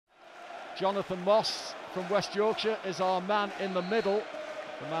Jonathan Moss from West Yorkshire is our man in the middle.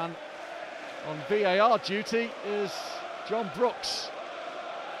 The man on VAR duty is John Brooks.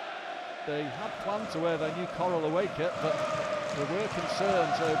 They had planned to wear their new coral away kit, but there were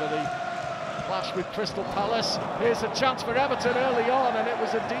concerns over the clash with Crystal Palace. Here's a chance for Everton early on, and it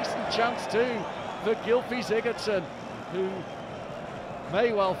was a decent chance too for Gylfi Sigurdsson, who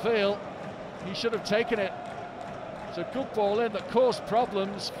may well feel he should have taken it. It's a good ball in that caused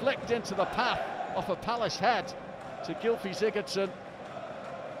problems, flicked into the path off a Palace head to Gylfi Sigurdsson,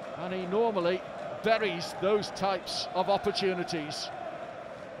 and he normally buries those types of opportunities.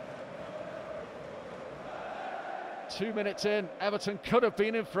 2 minutes in, Everton could have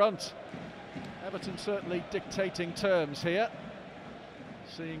been in front. Everton certainly dictating terms here,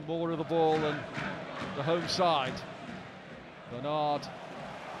 seeing more of the ball than the home side. Bernard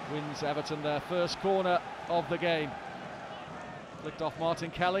wins Everton their first corner of the game. Flicked off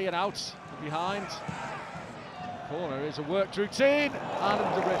Martin Kelly and out from behind. Corner is a worked routine,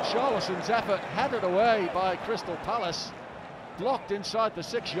 and Richarlison's effort headed away by Crystal Palace, blocked inside the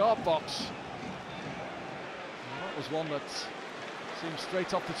 6-yard box. And that was one that seemed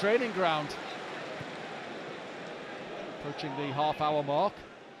straight off the training ground. Approaching the half-hour mark.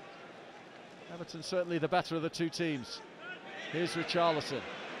 Everton certainly the better of the two teams. Here's Richarlison.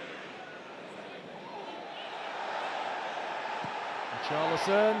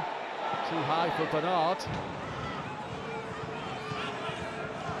 Richarlison, too high for Bernard.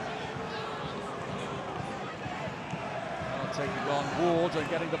 Now taking on Ward and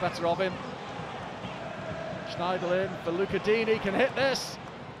getting the better of him. Schneiderlin for Lucadini, can hit this.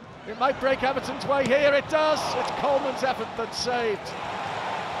 It might break Everton's way here, it does! It's Coleman's effort that saved.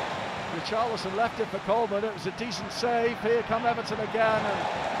 Richarlison left it for Coleman, it was a decent save. Here come Everton again, and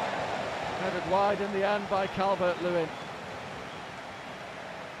headed wide in the end by Calvert-Lewin.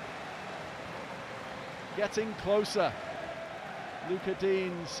 Getting closer.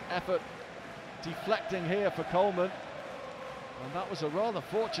 Lucadine's effort deflecting here for Coleman. And that was a rather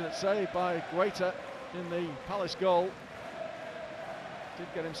fortunate save by Guaita in the Palace goal. Did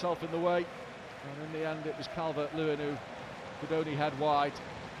get himself in the way, and in the end it was Calvert-Lewin who could only head wide.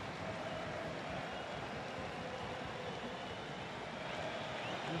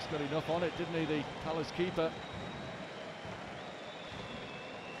 Just got enough on it, didn't he, the Palace keeper?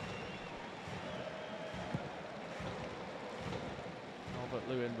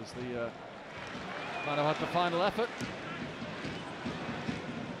 Calvert-Lewin was the man who had the final effort.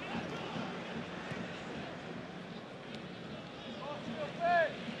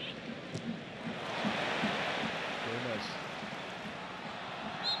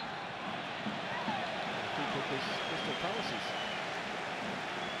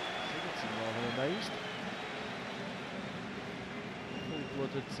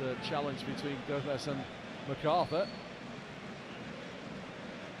 Full-blooded challenge between Gomez and MacArthur.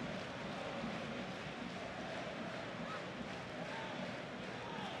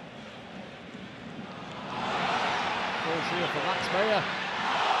 Balls here for Max Meyer,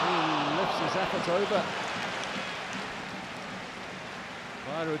 who lifts his effort over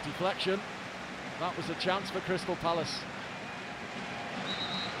via a deflection. That was a chance for Crystal Palace.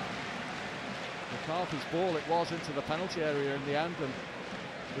 MacArthur's ball it was into the penalty area in the end, and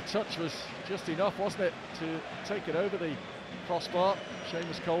the touch was just enough, wasn't it, to take it over the crossbar.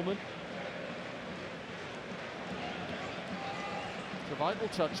 Seamus Coleman. It's a vital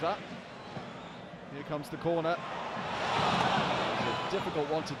touch, that. Here comes the corner. It's a difficult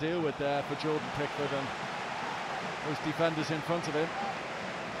one to deal with there for Jordan Pickford and those defenders in front of him.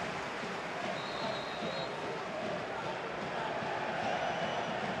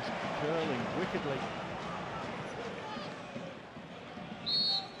 Curling wickedly.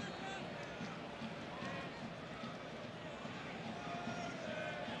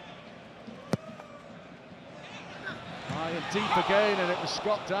 High and deep again, and it was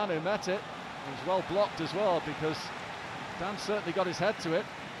Scott Dan who met it. It was well blocked as well, because Dan certainly got his head to it.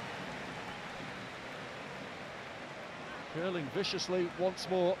 Curling viciously once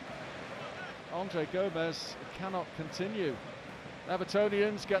more. Andre Gomez cannot continue.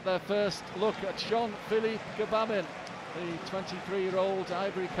 Evertonians get their first look at Jean-Philippe Gbamin, the 23-year-old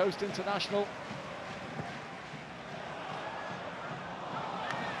Ivory Coast international.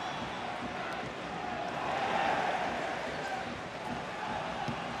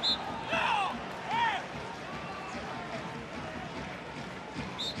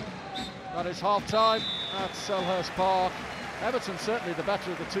 That is half-time at Selhurst Park. Everton certainly the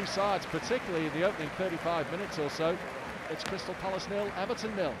better of the two sides, particularly in the opening 35 minutes or so. It's Crystal Palace 0,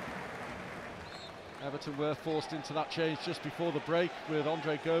 Everton 0. Everton were forced into that change just before the break with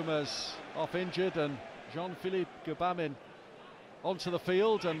Andre Gomez off injured and Jean-Philippe Gbamin onto the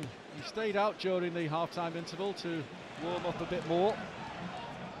field, and he stayed out during the half-time interval to warm up a bit more.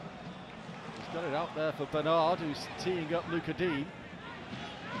 He's got it out there for Bernard, who's teeing up Luca Dean.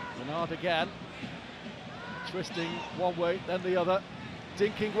 Bernard again, twisting one way, then the other,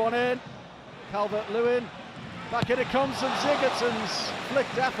 dinking one in. Calvert-Lewin, back in it comes, and Sigurdsson's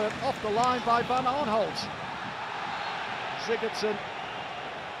flicked effort off the line by Van Aanholt. Sigurdsson,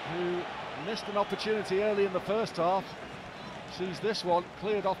 who missed an opportunity early in the first half, sees this one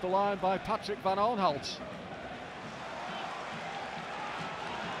cleared off the line by Patrick Van Aanholt.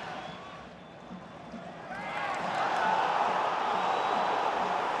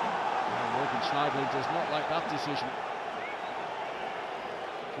 Morgan Schneiderlin does not like that decision.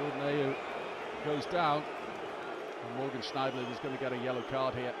 Jordan Ayew goes down, and Morgan Schneiderlin is going to get a yellow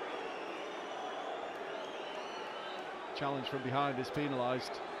card here. Challenge from behind is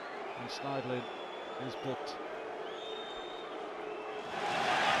penalised, and Schneiderlin is booked.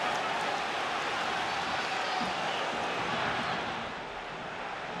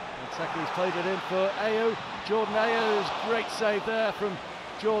 He's played it in for Ayew. Jordan Ayew's great save there from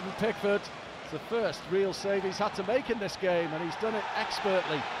Jordan Pickford. It's the first real save he's had to make in this game, and he's done it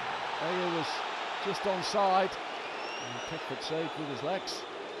expertly. Ayew was just onside, and Pickford saved with his legs.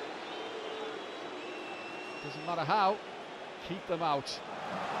 Doesn't matter how, keep them out.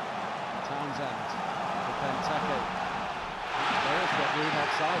 Townsend for Benteke. Mayer's got room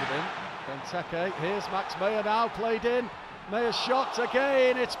outside of him. Benteke, here's Max Meyer now, played in. Meyer's shot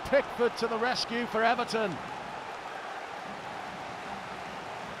again, it's Pickford to the rescue for Everton.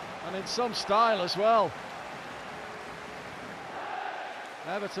 And in some style as well.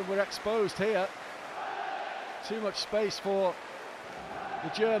 Everton were exposed here. Too much space for the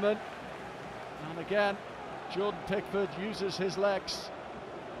German. And again, Jordan Pickford uses his legs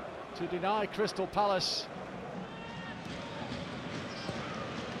to deny Crystal Palace.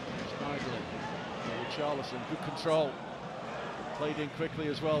 Schneiderlin, Richarlison, good control. Played in quickly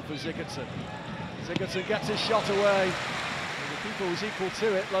as well for Sigurdsson. Sigurdsson gets his shot away. And the keeper was equal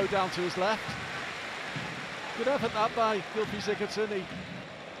to it, low down to his left. Good effort that by Gylfi Sigurdsson. He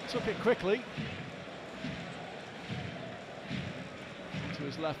took it quickly. To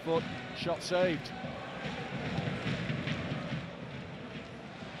his left foot, shot saved.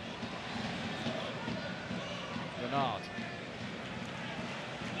 Bernard.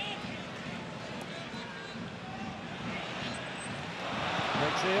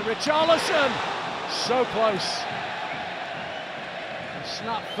 Here, Richarlison, so close. A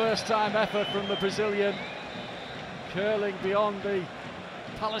snap first-time effort from the Brazilian, curling beyond the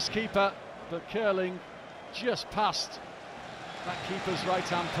Palace keeper, but curling just past that keeper's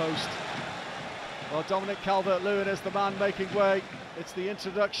right-hand post. Well, Dominic Calvert-Lewin is the man making way. It's the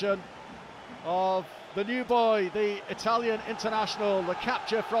introduction of the new boy, the Italian international, the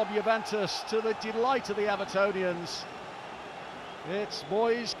capture from Juventus, to the delight of the Evertonians. It's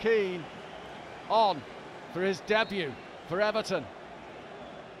Moise Kean on for his debut for Everton.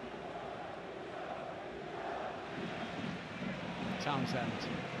 Townsend.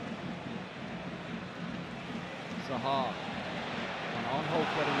 Zaha. Van Aanholt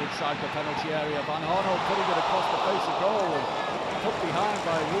getting inside the penalty area. Van Aanholt putting it across the face of goal and put behind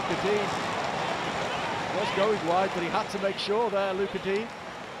by Luca Dean. Was going wide, but he had to make sure there, Luca Dean.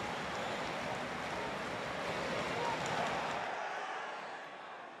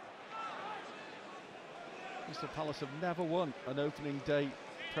 Crystal Palace have never won an opening day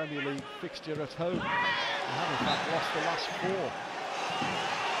Premier League fixture at home. They have in fact lost the last 4.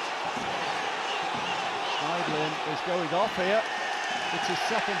 Schneiderlin is going off here. It's his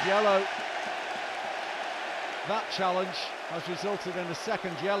second yellow. That challenge has resulted in a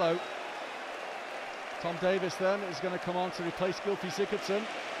second yellow. Tom Davies then is going to come on to replace Gylfi Sigurdsson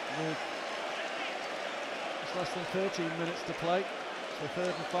with just less than 13 minutes to play. It's the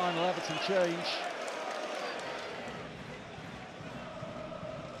third and final Everton change.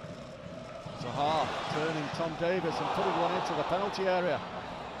 Zaha turning Tom Davies and putting one into the penalty area.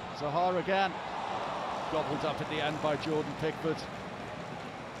 Zaha again, gobbled up at the end by Jordan Pickford.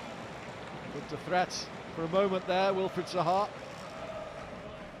 Looked a threat for a moment there, Wilfried Zaha.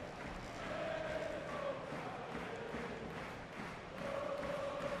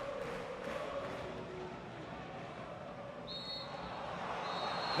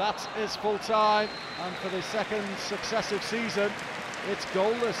 That is full time, and for the second successive season, it's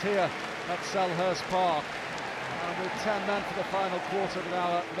goalless here at Selhurst Park. And with 10 men for the final quarter of an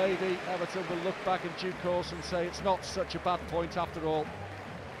hour, maybe Everton will look back in due course and say it's not such a bad point after all.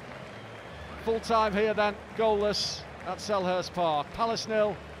 Full time here then, goalless at Selhurst Park. Palace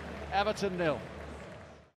 0, Everton 0.